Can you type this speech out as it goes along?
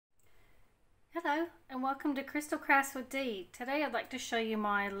Hello and welcome to Crystal Crafts with Dee. Today I'd like to show you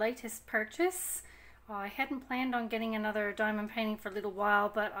my latest purchase. I hadn't planned on getting another diamond painting for a little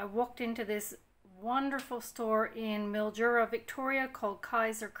while, but I walked into this wonderful store in Mildura, Victoria called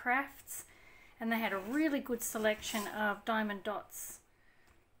Kaiser Crafts, and they had a really good selection of Diamond Dotz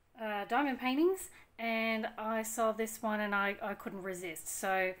diamond paintings, and I saw this one and I couldn't resist.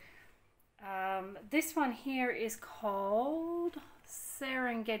 So this one here is called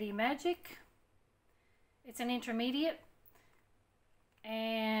Serengeti Magic. It's an intermediate,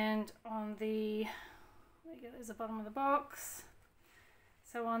 and on the, there's the bottom of the box.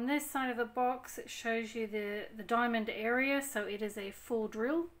 So on this side of the box it shows you the diamond area, so it is a full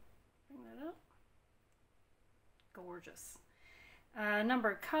drill. Bring that up. Gorgeous. Number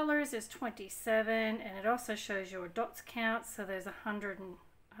of colors is 27, and it also shows your dots count, so there's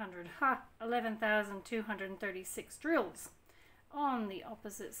 11,236 drills. On the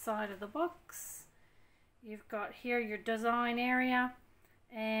opposite side of the box you've got here your design area,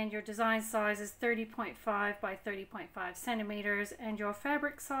 and your design size is 30.5 by 30.5 centimeters, and your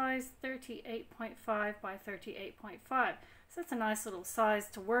fabric size 38.5 by 38.5. So that's a nice little size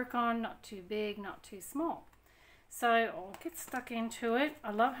to work on, not too big, not too small. So I'll get stuck into it. I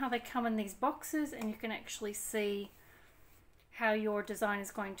love how they come in these boxes and you can actually see how your design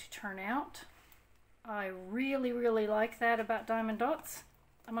is going to turn out. I really like that about Diamond Dotz.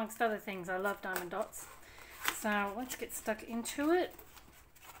 Amongst other things, I love Diamond Dotz. So let's get stuck into it.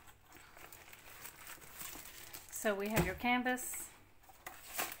 So we have your canvas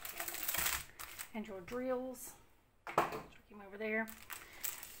and your drills. Chuck him over there.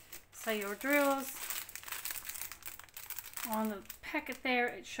 So your drills, on the packet there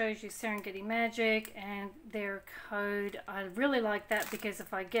it shows you Serengeti Magic and their code. I really like that because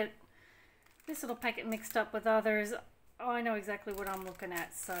if I get this little packet mixed up with others, I know exactly what I'm looking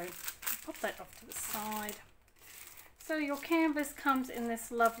at. So pop that off to the side. So your canvas comes in this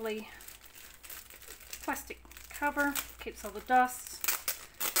lovely plastic cover, keeps all the dust,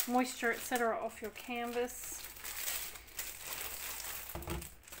 moisture, etc. off your canvas.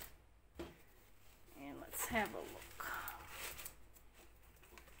 And let's have a look.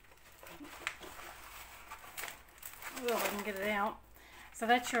 Oh, I can get it out. So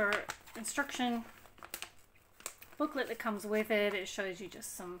that's your instruction booklet that comes with it. It shows you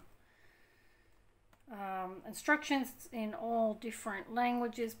just some instructions in all different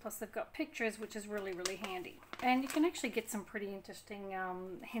languages, plus they've got pictures, which is really handy. And you can actually get some pretty interesting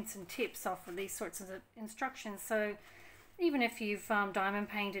hints and tips off of these sorts of instructions. So even if you've diamond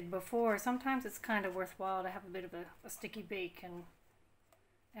painted before, sometimes it's kind of worthwhile to have a bit of a sticky beak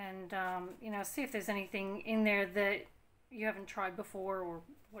and you know, see if there's anything in there that you haven't tried before or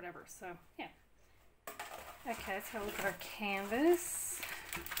whatever. So yeah. Okay, let's have a look at our canvas.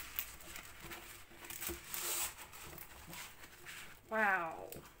 Wow.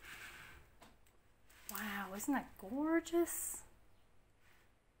 Wow, isn't that gorgeous?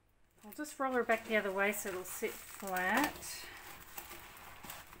 I'll just roll her back the other way so it'll sit flat.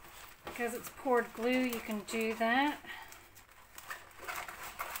 Because it's poured glue, you can do that.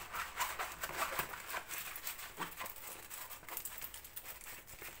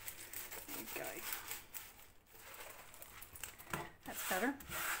 There you go. That's better.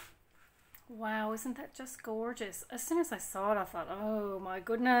 Wow, isn't that just gorgeous? As soon as I saw it, I thought, oh my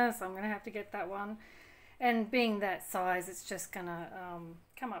goodness, I'm going to have to get that one. And being that size, it's just going to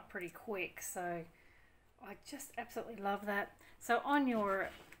come up pretty quick. So I just absolutely love that. So on your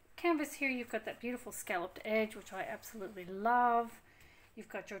canvas here, you've got that beautiful scalloped edge, which I absolutely love. You've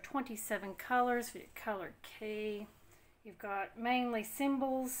got your 27 colors for your color key. You've got mainly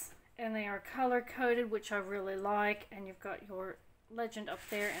symbols, and they are color coded, which I really like. And you've got your legend up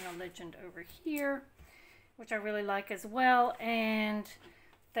there and a legend over here, which I really like as well. And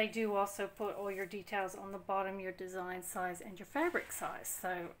they do also put all your details on the bottom, your design size and your fabric size.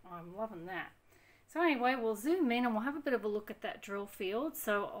 So I'm loving that. So anyway, we'll zoom in and we'll have a bit of a look at that drill field.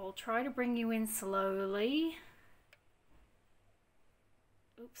 So I'll try to bring you in slowly.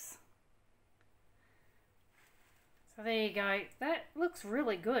 Oops. So there you go. That looks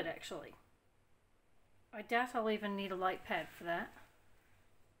really good actually. I doubt I'll even need a light pad for that.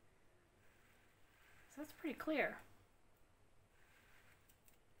 So that's pretty clear.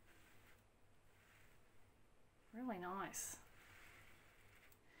 Really nice.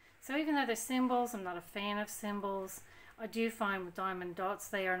 So even though they're symbols, I'm not a fan of symbols. I do find with Diamond Dotz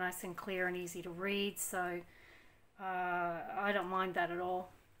they are nice and clear and easy to read, so I don't mind that at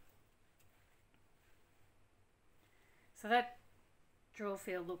all. So that drill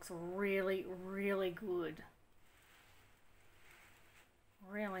field looks really good.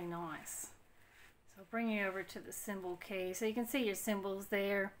 Really nice. So I'll bring you over to the symbol key so you can see your symbols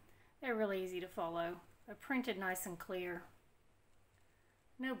there. They're really easy to follow. They're printed nice and clear.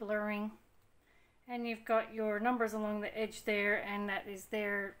 No blurring. And you've got your numbers along the edge there, and that is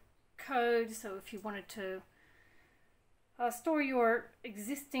their code. So if you wanted to store your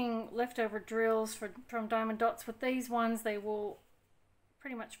existing leftover drills from Diamond Dotz with these ones, they will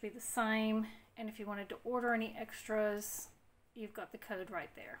pretty much be the same. And if you wanted to order any extras, you've got the code right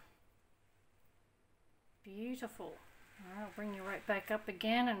there. Beautiful. All right, I'll bring you right back up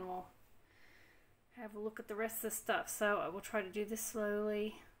again and we'll have a look at the rest of the stuff. So I will try to do this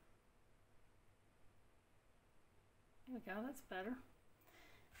slowly. There we go, that's better.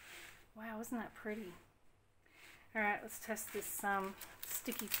 Wow, isn't that pretty? All right, let's test this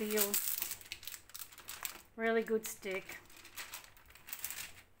sticky feel. Really good stick.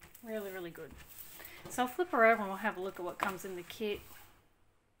 Really, really good. So I'll flip her over and we'll have a look at what comes in the kit.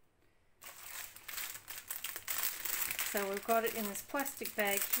 So we've got it in this plastic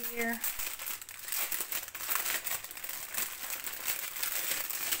bag here.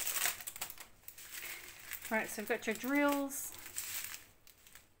 Right, so you've got your drills,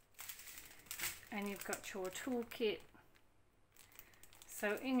 and you've got your toolkit.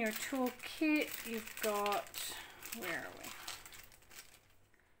 So in your toolkit, you've got, where are we?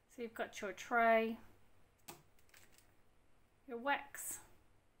 So you've got your tray, your wax,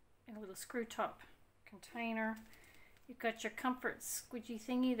 and a little screw top container. You've got your comfort squidgy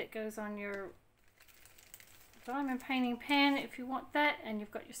thingy that goes on your diamond painting pen if you want that, and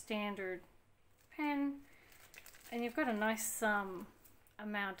you've got your standard pen. And you've got a nice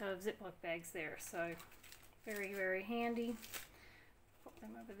amount of Ziploc bags there, so very, very handy. Put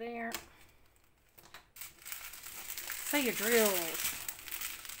them over there. So your drills.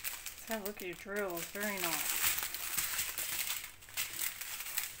 Let's have a look at your drills. Very nice.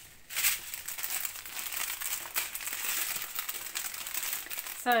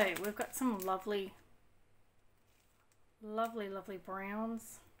 So we've got some lovely, lovely, lovely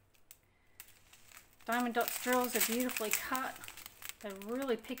browns. Diamond Dotz drills are beautifully cut. They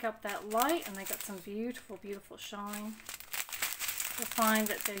really pick up that light, and they got some beautiful, beautiful shine. You'll find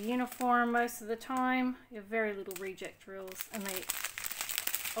that they're uniform most of the time. You have very little reject drills, and they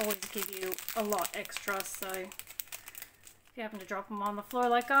always give you a lot extra. So if you happen to drop them on the floor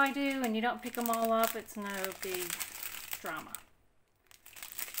like I do, and you don't pick them all up, it's no big drama.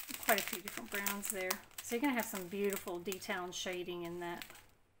 Quite a few different browns there. So you're going to have some beautiful detail and shading in that.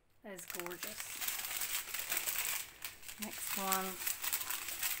 That is gorgeous. Next one.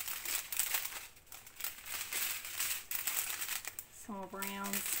 Some more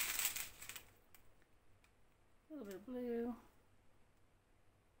browns. A little bit of blue.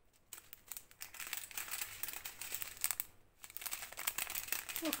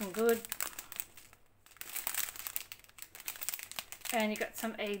 Looking good. And you got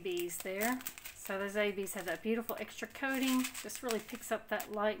some ABs there. So those ABs have that beautiful extra coating. Just really picks up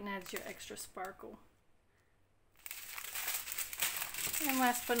that light and adds your extra sparkle. And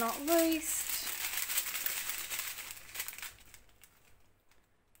last but not least,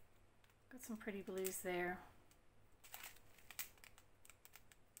 got some pretty blues there.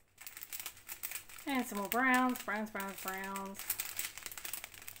 And some more browns, browns, browns, browns.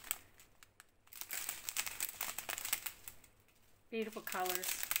 Beautiful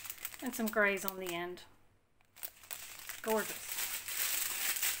colors. And some grays on the end. Gorgeous.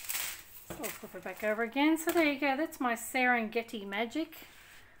 So we'll flip it back over again. So there you go. That's my Serengeti magic.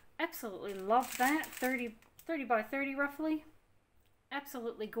 Absolutely love that. 30 by 30 roughly.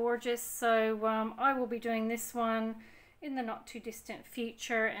 Absolutely gorgeous. So I will be doing this one in the not too distant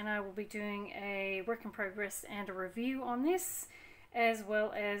future, and I will be doing a work in progress and a review on this, as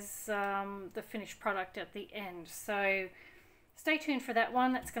well as the finished product at the end. So stay tuned for that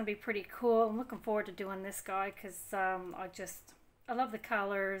one. That's going to be pretty cool. I'm looking forward to doing this guy because I love the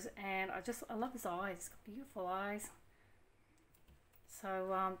colors, and I love his eyes. He's got beautiful eyes.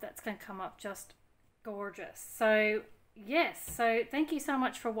 So that's going to come up just gorgeous. So yes, so thank you so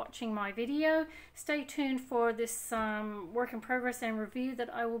much for watching my video. Stay tuned for this work in progress and review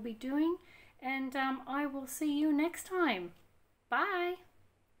that I will be doing, and I will see you next time. Bye.